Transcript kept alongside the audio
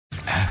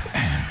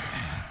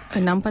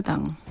6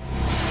 petang.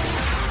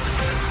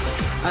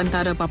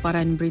 Antara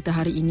paparan berita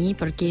hari ini,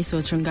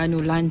 Perkeso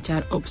Terengganu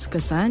lancar Ops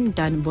Kesan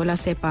dan bola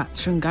sepak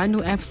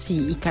Terengganu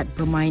FC ikat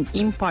pemain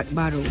import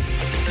baru.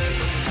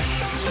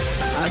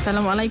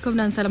 Assalamualaikum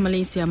dan salam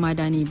Malaysia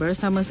Madani.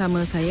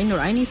 Bersama-sama saya Nur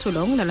Aini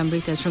Sulong dalam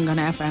Berita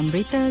Terengganu FM,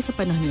 berita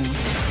sepenuhnya.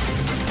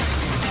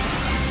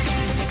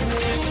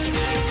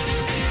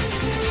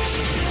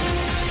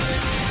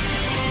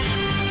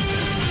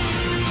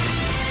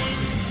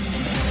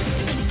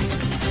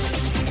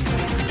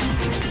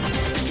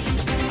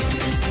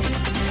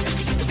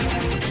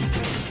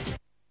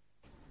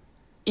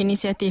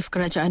 Inisiatif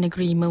Kerajaan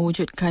Negeri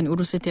mewujudkan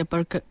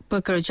Urussetiausaha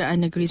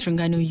Pekerjaan Negeri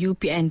Terengganu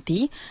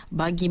UPNT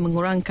bagi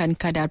mengurangkan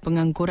kadar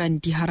pengangguran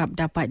diharap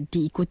dapat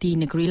diikuti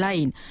negeri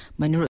lain.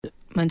 Menurut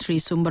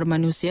Menteri Sumber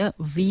Manusia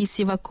V.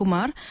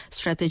 Sivakumar,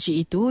 strategi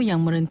itu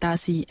yang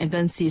merentasi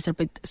agensi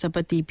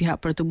seperti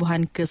Pihak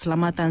Pertubuhan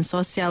Keselamatan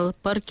Sosial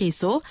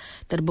Perkeso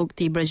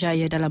terbukti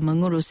berjaya dalam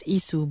mengurus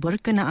isu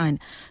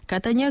berkenaan.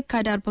 Katanya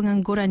kadar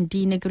pengangguran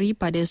di negeri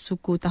pada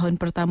suku tahun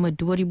pertama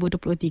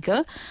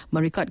 2023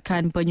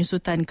 merekodkan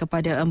penyusutan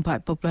kepada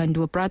 4.2%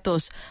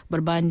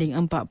 berbanding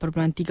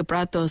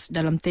 4.3%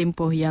 dalam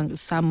tempoh yang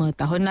sama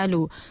tahun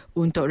lalu.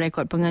 Untuk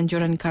rekod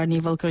penganjuran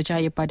Karnival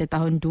Kerjaya pada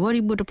tahun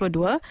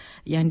 2022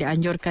 yang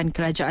dianjurkan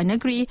kerajaan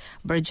negeri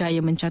berjaya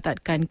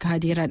mencatatkan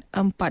kehadiran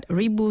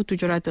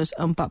 4,748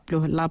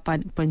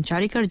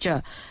 pencari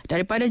kerja.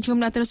 Daripada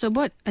jumlah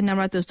tersebut,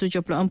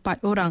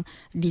 674 orang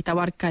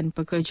ditawarkan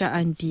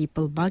pekerjaan di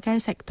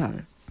pelbagai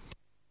sektor.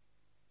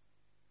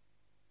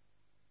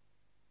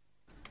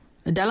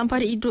 Dalam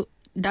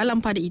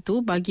pada itu,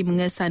 bagi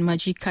mengesan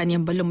majikan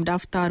yang belum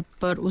daftar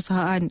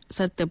perusahaan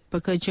serta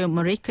pekerja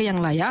mereka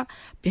yang layak,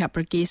 pihak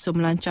Perkeso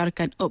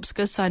melancarkan Ops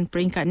Kesan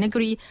peringkat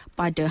negeri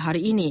pada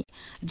hari ini.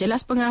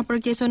 Jelas Pengarah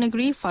Perkeso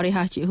Negeri,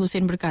 Farihah Cik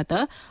Husin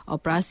berkata,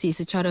 operasi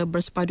secara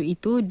bersepadu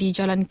itu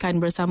dijalankan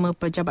bersama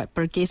Pejabat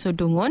Perkeso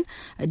Dungun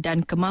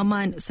dan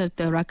Kemaman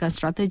serta Rakan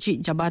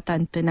Strategik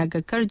Jabatan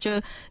Tenaga Kerja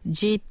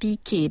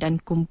JTK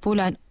dan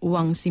Kumpulan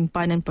Wang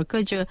Simpanan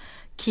Pekerja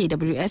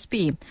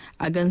KWSP.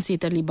 Agensi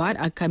terlibat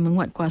akan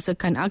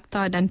menguatkuasakan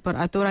akta dan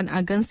peraturan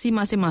agensi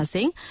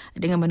masing-masing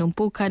dengan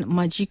menumpukan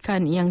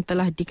majikan yang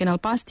telah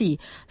dikenal pasti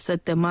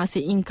serta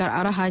masih ingkar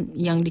arahan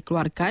yang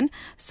dikeluarkan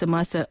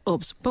semasa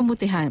Ops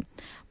Pemutihan.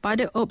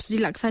 Pada Ops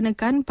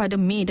dilaksanakan pada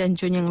Mei dan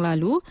Jun yang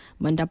lalu,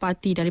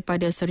 mendapati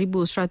daripada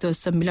 1,194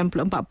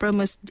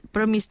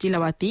 permis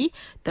dilawati,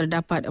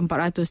 terdapat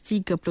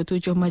 437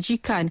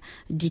 majikan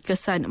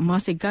dikesan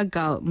masih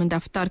gagal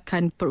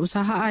mendaftarkan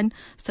perusahaan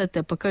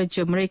serta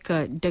pekerja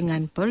mereka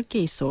dengan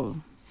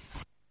Perkeso.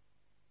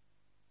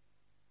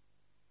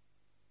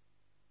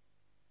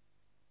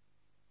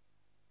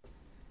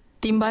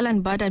 Timbalan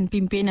Badan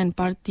Pimpinan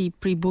Parti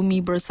Pribumi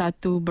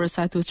Bersatu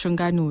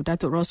Terengganu,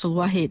 Datuk Rasul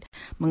Wahid,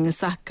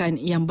 mengesahkan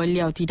yang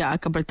beliau tidak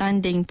akan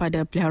bertanding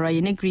pada Pilihan Raya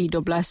Negeri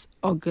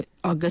 12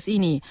 Ogos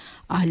ini.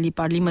 Ahli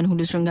Parlimen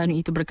Hulu Terengganu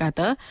itu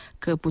berkata,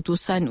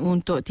 keputusan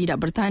untuk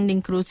tidak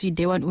bertanding kerusi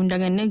Dewan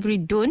Undangan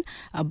Negeri DUN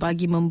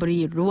bagi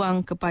memberi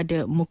ruang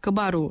kepada muka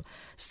baru.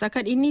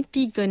 Setakat ini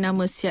 3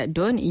 nama siat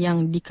DUN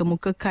yang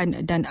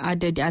dikemukakan dan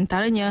ada di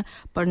antaranya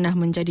pernah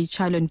menjadi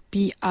calon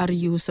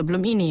PRU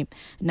sebelum ini.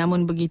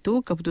 Namun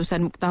begitu,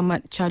 keputusan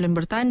muktamad calon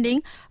bertanding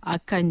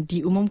akan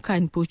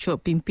diumumkan pucuk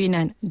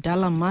pimpinan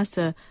dalam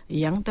masa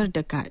yang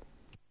terdekat.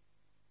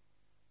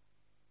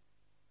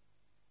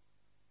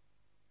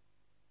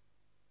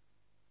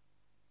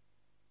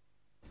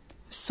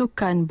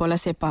 Sukan bola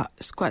sepak,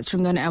 skuad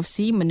Terengganu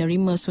FC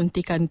menerima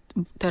suntikan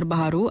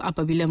terbaharu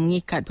apabila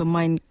mengikat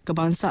pemain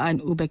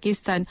kebangsaan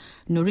Uzbekistan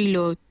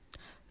Nurilo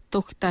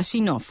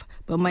Tokhtashinov.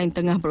 Pemain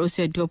tengah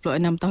berusia 26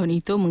 tahun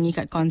itu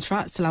mengikat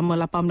kontrak selama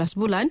 18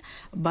 bulan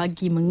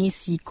bagi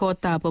mengisi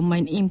kota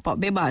pemain import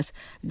bebas.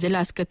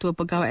 Jelas Ketua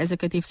Pegawai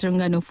Eksekutif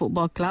Terengganu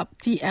Football Club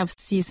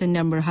TFC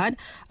Sendirian Berhad,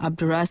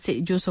 Abdul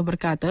Rasid Yusof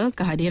berkata,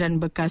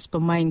 kehadiran bekas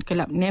pemain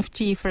kelab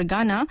Neftchi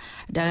Fergana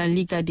dalam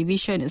Liga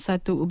Division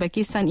 1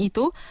 Uzbekistan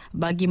itu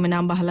bagi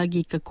menambah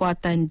lagi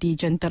kekuatan di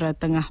jentera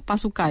tengah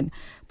pasukan.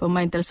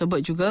 Pemain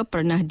tersebut juga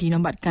pernah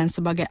dinobatkan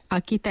sebagai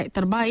arkitek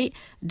terbaik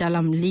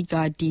dalam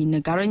liga di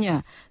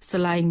negaranya.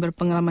 Selain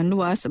berpengalaman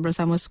luas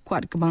bersama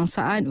skuad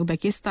kebangsaan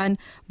Uzbekistan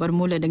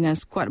bermula dengan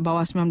skuad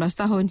bawah 19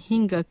 tahun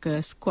hingga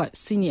ke skuad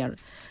senior.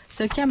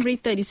 Sekian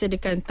berita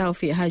disediakan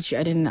Taufik Haji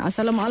Adnan.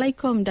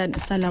 Assalamualaikum dan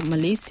salam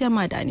Malaysia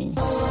Madani.